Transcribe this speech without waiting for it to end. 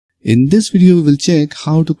In this video, we will check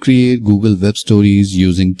how to create Google Web Stories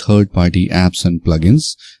using third-party apps and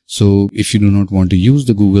plugins. So if you do not want to use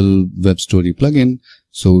the Google Web Story plugin,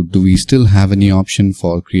 so do we still have any option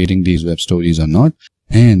for creating these web stories or not?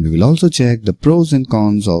 And we will also check the pros and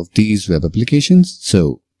cons of these web applications.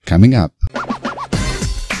 So coming up.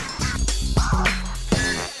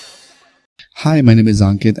 Hi, my name is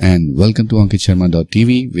Ankit and welcome to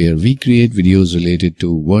AnkitSharma.tv, where we create videos related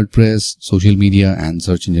to WordPress, social media and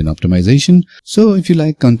search engine optimization. So if you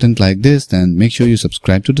like content like this, then make sure you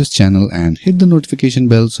subscribe to this channel and hit the notification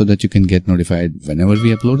bell so that you can get notified whenever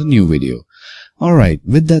we upload a new video. Alright,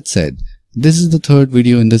 with that said, this is the third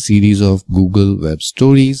video in the series of Google Web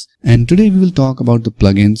Stories, and today we will talk about the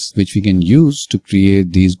plugins which we can use to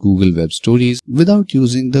create these Google Web Stories without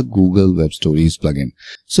using the Google Web Stories plugin.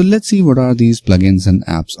 So let's see what are these plugins and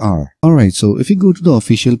apps are. Alright, so if you go to the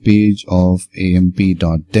official page of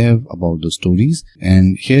amp.dev about the stories,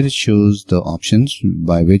 and here it shows the options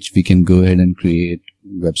by which we can go ahead and create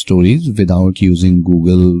web stories without using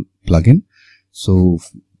Google plugin. So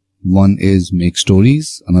one is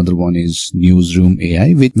MakeStories, another one is Newsroom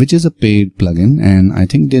AI, which is a paid plugin, and I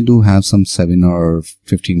think they do have some 7 or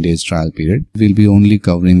 15 days trial period. We'll be only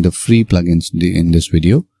covering the free plugins in this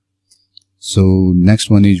video. So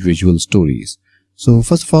next one is Visualstories. So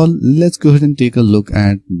first of all, let's go ahead and take a look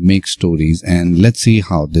at MakeStories and let's see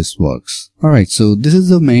how this works. Alright, so this is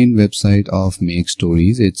the main website of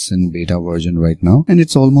MakeStories. It's in beta version right now, and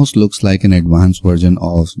it almost looks like an advanced version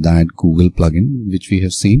of that Google plugin which we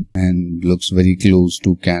have seen, and looks very close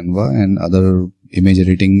to Canva and other image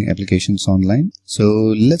editing applications online.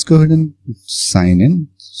 So let's go ahead and sign in.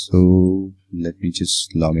 So let me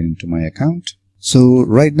just log into my account. So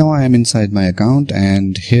right now I am inside my account,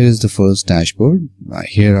 and here is the first dashboard.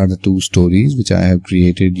 Here are the 2 stories which I have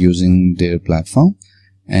created using their platform,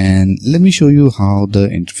 and let me show you how the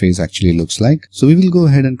interface actually looks like. So we will go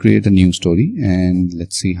ahead and create a new story and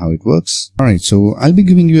let's see how it works. Alright, so I'll be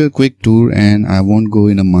giving you a quick tour and I won't go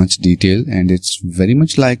into much detail, and it's very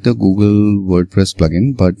much like the Google WordPress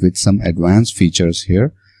plugin but with some advanced features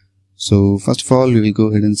here. So first of all, we will go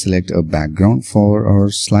ahead and select a background for our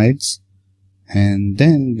slides. And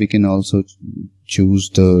then we can also choose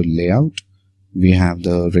the layout. We have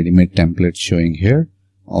the ready-made template showing here,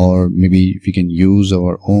 or maybe we can use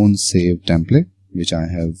our own saved template, which I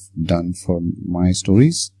have done for my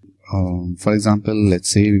stories. For example, let's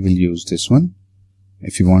say we will use this one.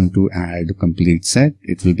 If you want to add a complete set,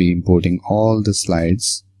 it will be importing all the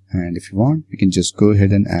slides. And if you want, we can just go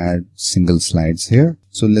ahead and add single slides here.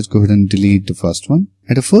 So let's go ahead and delete the first one.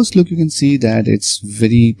 At a first look, you can see that it's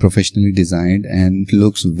very professionally designed and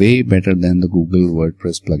looks way better than the Google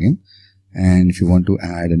WordPress plugin. And if you want to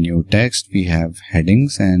add a new text, we have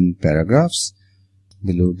headings and paragraphs.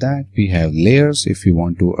 Below that, we have layers if you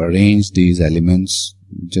want to arrange these elements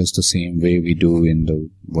just the same way we do in the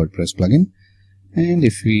WordPress plugin. And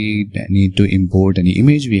if we need to import any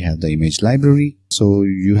image, we have the image library. So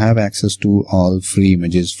you have access to all free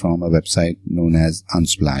images from a website known as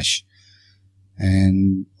Unsplash.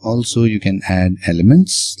 And also you can add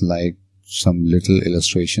elements like some little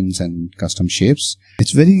illustrations and custom shapes.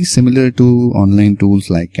 It's very similar to online tools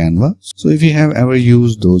like Canva. So if you have ever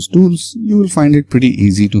used those tools, you will find it pretty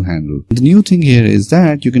easy to handle. The new thing here is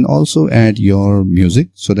that you can also add your music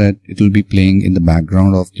so that it will be playing in the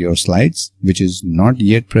background of your slides, which is not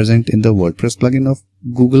yet present in the WordPress plugin of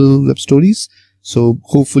Google Web Stories. So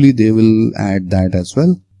hopefully they will add that as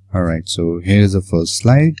well. Alright, so here is the first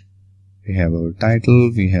slide. We have our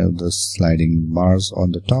title, we have the sliding bars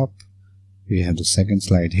on the top, we have the second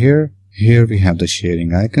slide here. Here we have the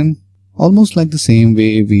sharing icon, almost like the same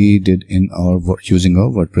way we did in using our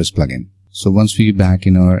WordPress plugin. So once we back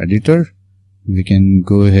in our editor, we can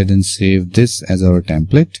go ahead and save this as our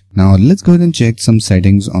template. Now let's go ahead and check some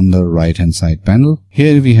settings on the right hand side panel.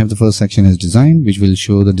 Here we have the first section as design, which will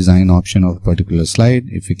show the design option of a particular slide.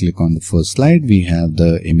 If we click on the first slide, we have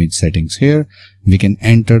the image settings here. We can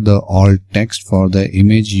enter the alt text for the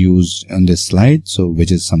image used on this slide, so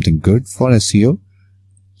which is something good for SEO.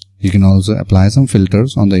 You can also apply some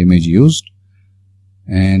filters on the image used.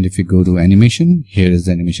 And if you go to animation, here is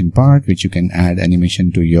the animation part, which you can add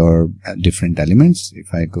animation to your different elements.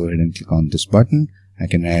 If I go ahead and click on this button, I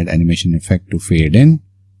can add animation effect to fade in.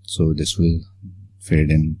 So this will fade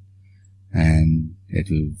in and it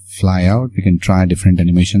will fly out. We can try different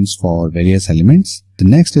animations for various elements. The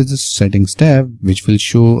next is the settings tab, which will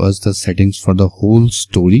show us the settings for the whole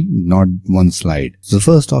story, not one slide. So the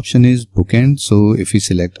first option is bookend. So if we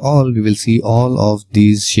select all, we will see all of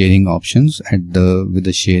these sharing options with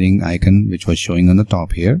the sharing icon, which was showing on the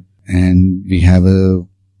top here. And we have a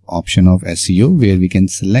option of SEO where we can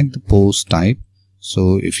select the post type.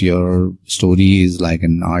 So if your story is like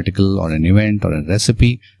an article or an event or a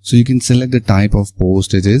recipe, so you can select the type of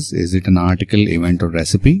post it is. Is it an article, event or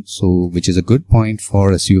recipe? So which is a good point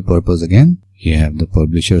for SEO purpose again. You have the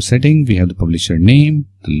publisher setting, we have the publisher name,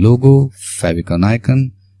 the logo, favicon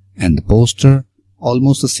icon and the poster.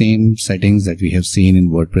 Almost the same settings that we have seen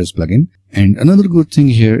in WordPress plugin. And another good thing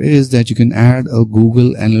here is that you can add a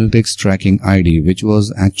Google Analytics tracking ID, which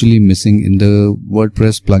was actually missing in the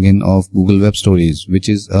WordPress plugin of Google Web Stories, which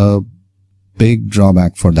is a big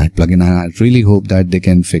drawback for that plugin. And I really hope that they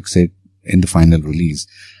can fix it in the final release.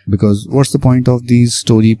 Because what's the point of these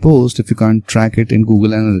story posts if you can't track it in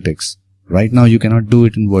Google Analytics? Right now you cannot do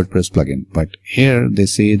it in WordPress plugin, but here they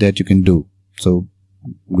say that you can do. So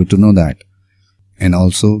good to know that. And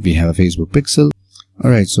also we have a Facebook pixel.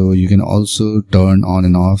 Alright, so you can also turn on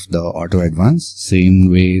and off the auto advance,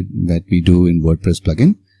 same way that we do in WordPress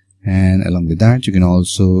plugin. And along with that, you can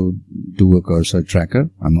also do a cursor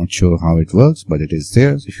tracker. I'm not sure how it works, but it is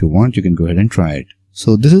there. If you want, you can go ahead and try it.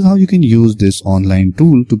 So this is how you can use this online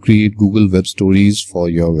tool to create Google Web Stories for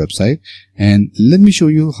your website. And let me show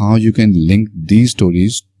you how you can link these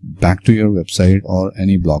stories back to your website or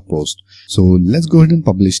any blog post. So let's go ahead and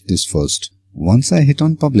publish this first. Once I hit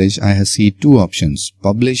on publish, I see two options,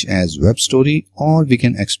 publish as web story or we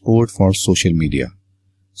can export for social media.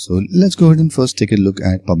 So let's go ahead and first take a look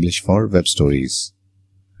at publish for web stories.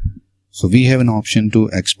 So we have an option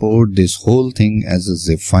to export this whole thing as a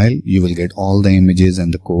zip file. You will get all the images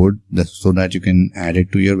and the code so that you can add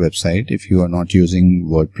it to your website if you are not using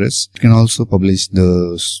WordPress. You can also publish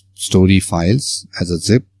the story files as a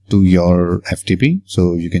zip to your FTP,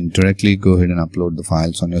 so you can directly go ahead and upload the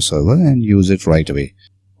files on your server and use it right away.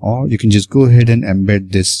 Or you can just go ahead and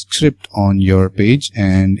embed this script on your page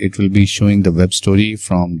and it will be showing the web story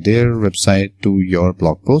from their website to your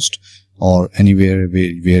blog post or anywhere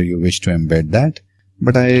where you wish to embed that.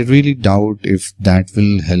 But I really doubt if that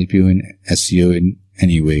will help you in SEO in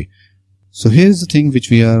any way. So here's the thing which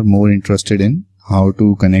we are more interested in. How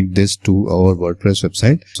to connect this to our WordPress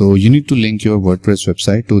website. So you need to link your WordPress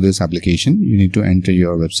website to this application. You need to enter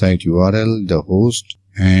your website URL, the host,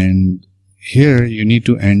 and here you need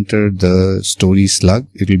to enter the story slug.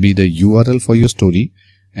 It will be the URL for your story,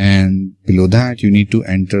 and below that you need to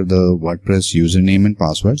enter the WordPress username and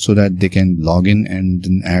password so that they can log in and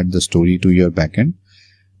then add the story to your backend.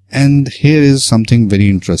 And here is something very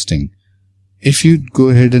interesting. If you go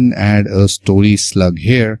ahead and add a story slug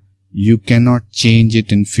here, you cannot change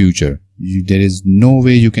it in future. There is no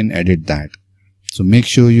way you can edit that. So make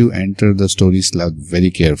sure you enter the story slug very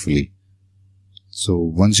carefully. So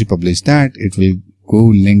once you publish that, it will go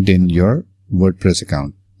linked in your WordPress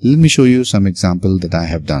account. Let me show you some example that I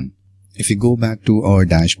have done. If you go back to our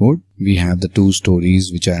dashboard, we have the two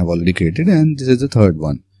stories which I have already created and this is the third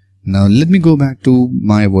one. Now let me go back to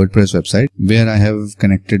my WordPress website where I have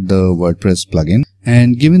connected the WordPress plugin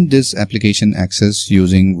and given this application access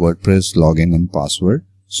using WordPress login and password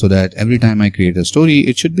so that every time I create a story,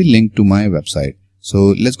 it should be linked to my website.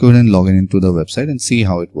 So let's go ahead and log in into the website and see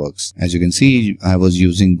how it works. As you can see, I was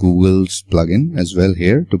using Google's plugin as well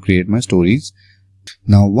here to create my stories.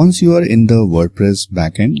 Now once you are in the WordPress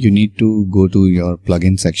backend, you need to go to your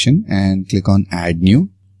plugin section and click on add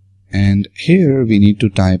new. And here we need to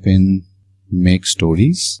type in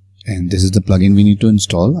MakeStories, and this is the plugin we need to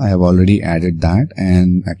install. I have already added that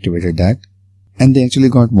and activated that, and they actually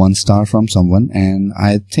got 1 star from someone, and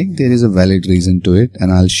I think there is a valid reason to it,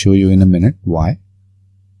 and I'll show you in a minute why.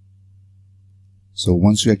 So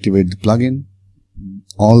once you activate the plugin,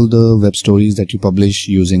 all the web stories that you publish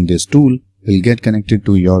using this tool will get connected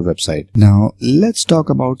to your website. Now let's talk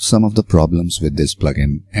about some of the problems with this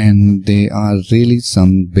plugin, and they are really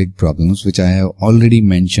some big problems which I have already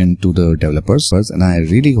mentioned to the developers, and I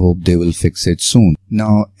really hope they will fix it soon.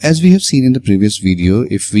 Now as we have seen in the previous video,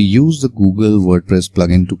 if we use the Google WordPress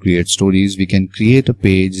plugin to create stories, we can create a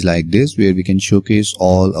page like this where we can showcase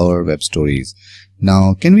all our web stories.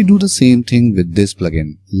 Now can we do the same thing with this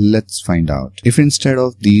plugin? Let's find out. If instead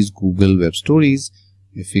of these Google Web Stories,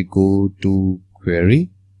 if we go to query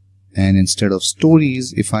and instead of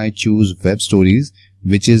stories, if I choose web stories,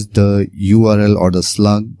 which is the URL or the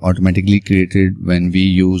slug automatically created when we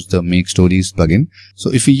use the MakeStories plugin.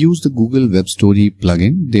 So if we use the Google Web Story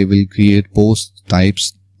plugin, they will create post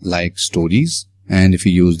types like stories. And if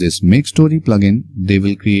you use this MakeStory plugin, they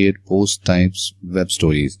will create post types web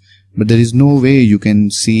stories. But there is no way you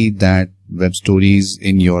can see that web stories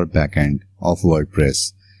in your backend of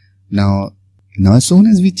WordPress. Now as soon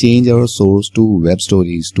as we change our source to web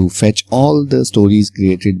stories to fetch all the stories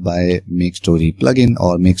created by MakeStory plugin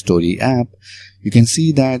or MakeStory app, you can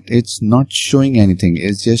see that it's not showing anything.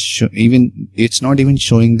 It's just it's not even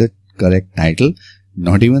showing the correct title,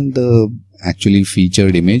 not even the actually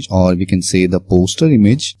featured image, or we can say the poster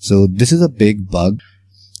image. So this is a big bug.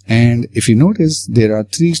 And if you notice, there are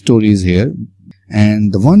 3 stories here,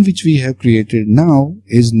 and the one which we have created now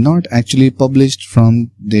is not actually published from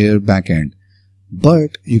their backend,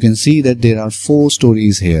 but you can see that there are 4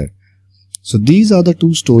 stories here. So these are the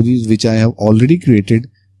 2 stories which I have already created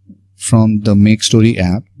from the MakeStory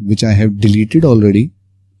app, which I have deleted already,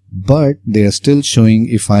 but they are still showing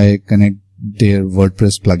if I connect their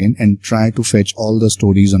WordPress plugin and try to fetch all the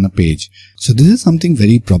stories on a page. So this is something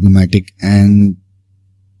very problematic, and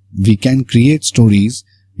we can create stories,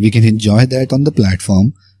 we can enjoy that on the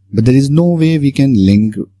platform, but there is no way we can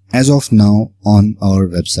link as of now on our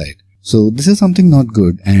website. So this is something not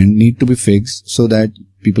good and need to be fixed so that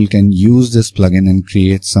people can use this plugin and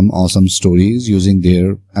create some awesome stories using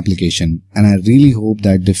their application. And I really hope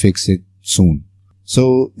that they fix it soon.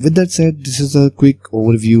 So with that said, this is a quick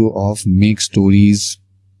overview of MakeStories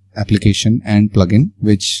application and plugin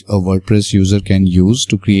which a WordPress user can use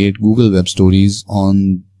to create Google Web Stories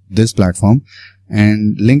on this platform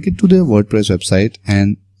and link it to their WordPress website,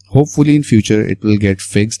 and hopefully in future it will get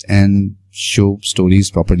fixed and show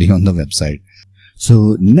stories properly on the website.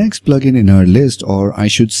 So next plugin in our list, or I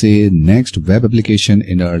should say next web application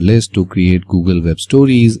in our list to create Google Web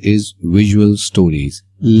Stories is Visualstories.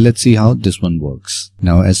 Let's see how this one works.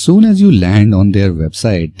 Now, as soon as you land on their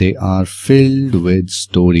website, they are filled with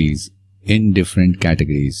stories in different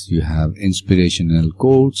categories. You have inspirational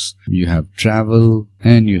quotes, you have travel,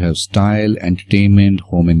 and you have style, entertainment,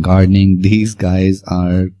 home and gardening. These guys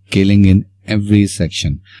are killing in every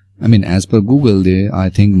section. I mean, as per Google, they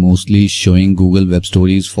I think mostly showing Google Web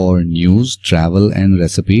Stories for news, travel and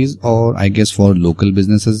recipes, or I guess for local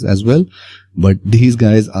businesses as well. But these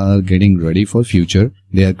guys are getting ready for future.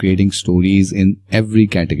 They are creating stories in every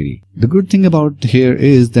category. The good thing about here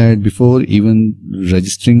is that before even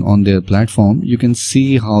registering on their platform, you can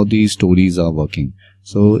see how these stories are working.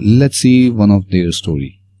 So let's see one of their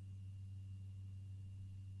story.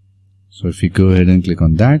 So if you go ahead and click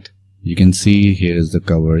on that, you can see here is the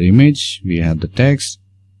cover image. We have the text.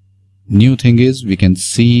 New thing is we can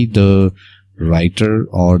see the writer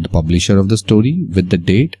or the publisher of the story with the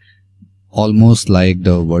date, almost like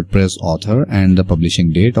the WordPress author and the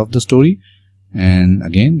publishing date of the story. And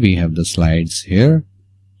again, we have the slides here,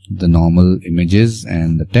 the normal images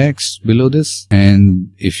and the text below this.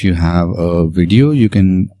 And if you have a video, you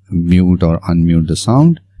can mute or unmute the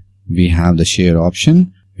sound. We have the share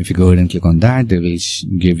option. If you go ahead and click on that, they will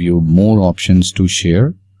give you more options to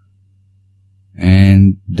share.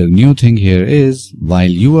 And the new thing here is, while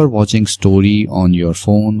you are watching story on your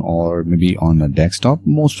phone or maybe on a desktop,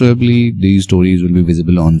 most probably these stories will be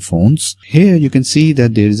visible on phones. Here you can see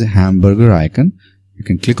that there is a hamburger icon. You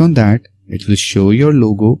can click on that. It will show your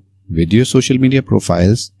logo with your social media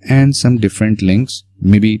profiles and some different links,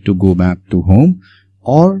 maybe to go back to home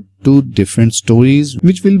or to different stories,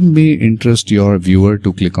 which will may interest your viewer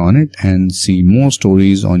to click on it and see more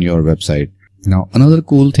stories on your website. Now, another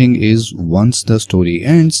cool thing is once the story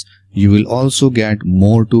ends, you will also get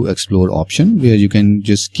more to explore option where you can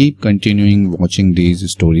just keep continuing watching these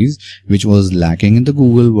stories, which was lacking in the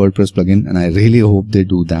Google WordPress plugin, and I really hope they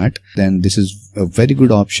do that. Then this is a very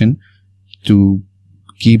good option to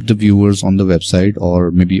keep the viewers on the website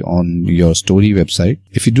or maybe on your story website.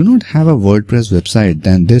 If you do not have a WordPress website,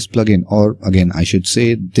 then this plugin, or again I should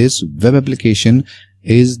say this web application,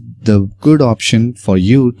 is the good option for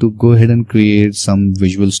you to go ahead and create some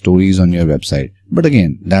visual stories on your website. But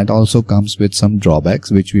again, that also comes with some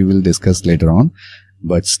drawbacks which we will discuss later on.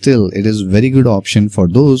 But still, it is very good option for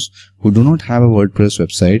those who do not have a WordPress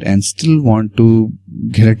website and still want to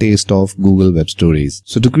get a taste of Google Web Stories.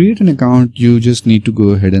 So to create an account, you just need to go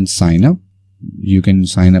ahead and sign up. You can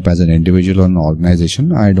sign up as an individual or an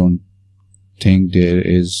organization. I don't think there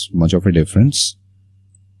is much of a difference.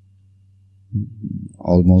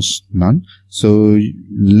 Almost none. So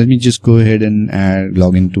let me just go ahead and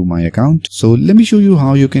log into my account. So let me show you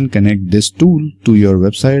how you can connect this tool to your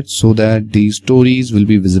website so that these stories will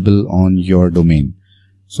be visible on your domain.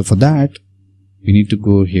 So for that, we need to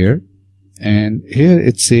go here, and here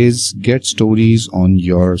it says get stories on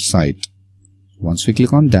your site. Once we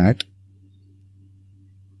click on that,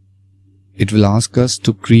 it will ask us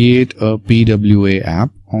to create a PWA app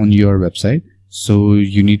on your website. So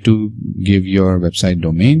you need to give your website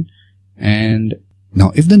domain, and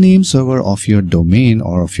now if the name server of your domain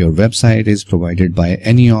or of your website is provided by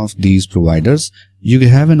any of these providers, you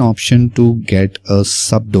have an option to get a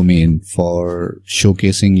subdomain for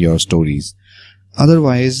showcasing your stories.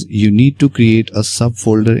 Otherwise, you need to create a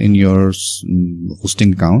subfolder in your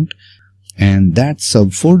hosting account, and that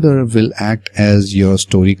subfolder will act as your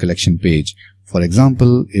story collection page. For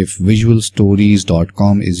example, if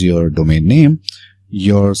visualstories.com is your domain name,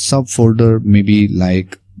 your subfolder may be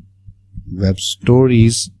like web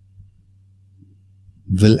stories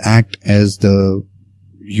will act as the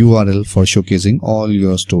URL for showcasing all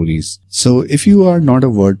your stories. So if you are not a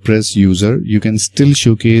WordPress user, you can still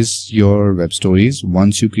showcase your web stories.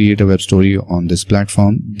 Once you create a web story on this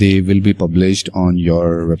platform, they will be published on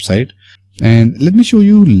your website. And let me show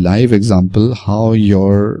you live example how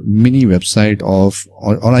your mini website of,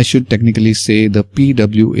 or I should technically say the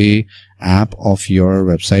PWA app of your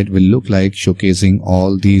website will look like, showcasing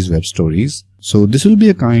all these web stories. So this will be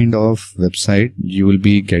a kind of website you will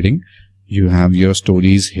be getting. You have your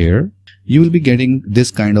stories here. You will be getting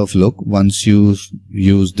this kind of look once you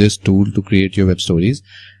use this tool to create your web stories.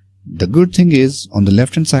 The good thing is, on the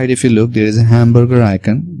left hand side, if you look, there is a hamburger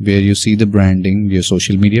icon where you see the branding, your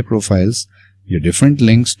social media profiles, your different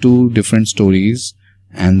links to different stories,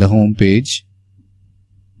 and the home page.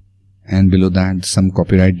 And below that, some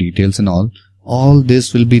copyright details and all. All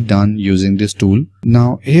this will be done using this tool.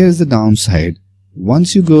 Now, here's the downside.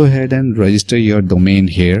 Once you go ahead and register your domain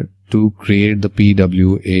here to create the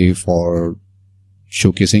PWA for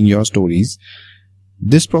showcasing your stories,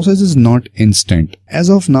 this process is not instant. As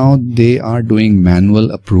of now, they are doing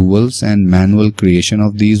manual approvals and manual creation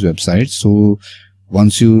of these websites. So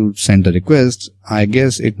once you send the request, I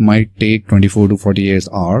guess it might take 24 to 48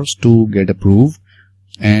 hours to get approved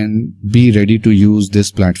and be ready to use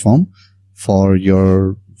this platform for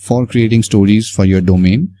creating stories for your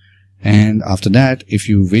domain. And after that, if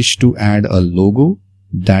you wish to add a logo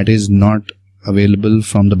that is not available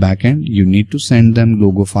from the backend, you need to send them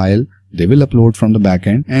logo file. They will upload from the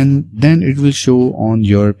backend, and then it will show on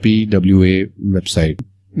your PWA website,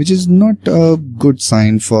 which is not a good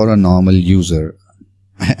sign for a normal user.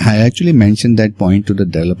 I actually mentioned that point to the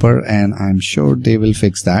developer, and I'm sure they will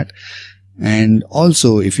fix that. And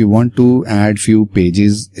also, if you want to add few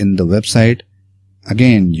pages in the website,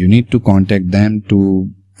 again, you need to contact them to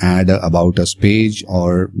add a about us page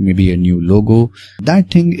or maybe a new logo.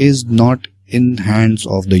 That thing is not in hands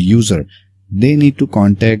of the user. They need to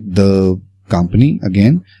contact the company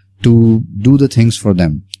again to do the things for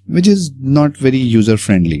them, which is not very user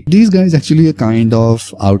friendly. These guys actually a kind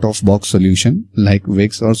of out of box solution like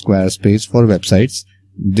Wix or Squarespace for websites.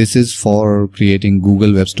 This is for creating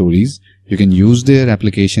Google Web Stories. You can use their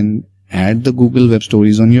application, add the Google Web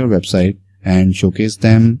Stories on your website, and showcase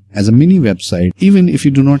them as a mini website. Even if you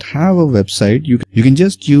do not have a website, you can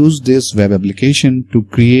just use this web application to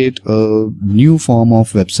create a new form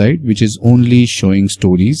of website which is only showing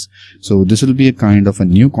stories. So this will be a kind of a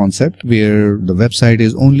new concept where the website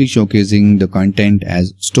is only showcasing the content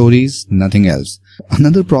as stories, nothing else.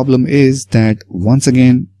 Another problem is that once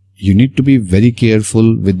again, you need to be very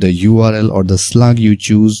careful with the URL or the slug you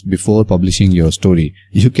choose before publishing your story.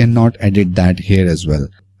 You cannot edit that here as well.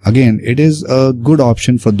 Again, it is a good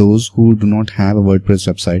option for those who do not have a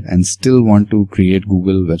WordPress website and still want to create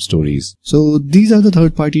Google Web Stories. So these are the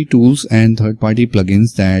third-party tools and third-party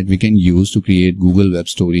plugins that we can use to create Google Web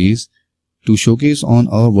Stories to showcase on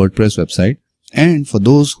our WordPress website. And for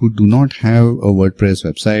those who do not have a WordPress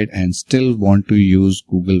website and still want to use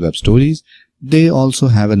Google Web Stories, they also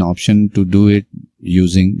have an option to do it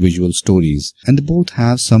using Visualstories. And they both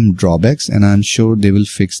have some drawbacks, and I'm sure they will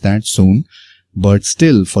fix that soon. But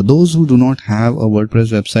still, for those who do not have a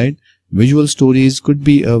WordPress website, Visualstories could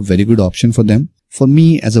be a very good option for them. For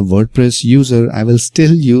me as a WordPress user, I will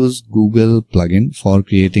still use Google plugin for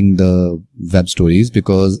creating the web stories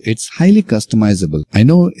because it's highly customizable. I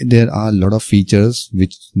know there are a lot of features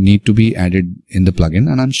which need to be added in the plugin,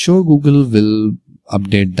 and I'm sure Google will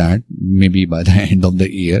update that maybe by the end of the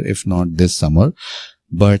year, if not this summer.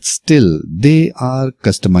 But still, they are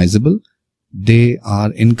customizable. They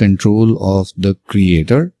are in control of the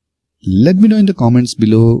creator. Let me know in the comments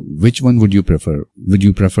below which one would you prefer. Would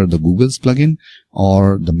you prefer the Google's plugin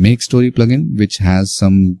or the MakeStory plugin, which has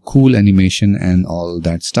some cool animation and all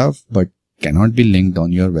that stuff but cannot be linked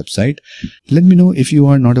on your website? Let me know if you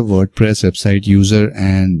are not a WordPress website user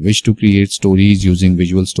and wish to create stories using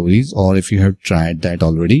Visualstories, or if you have tried that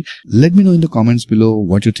already. Let me know in the comments below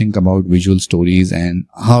what you think about Visualstories and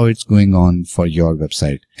how it's going on for your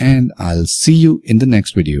website. And I'll see you in the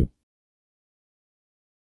next video.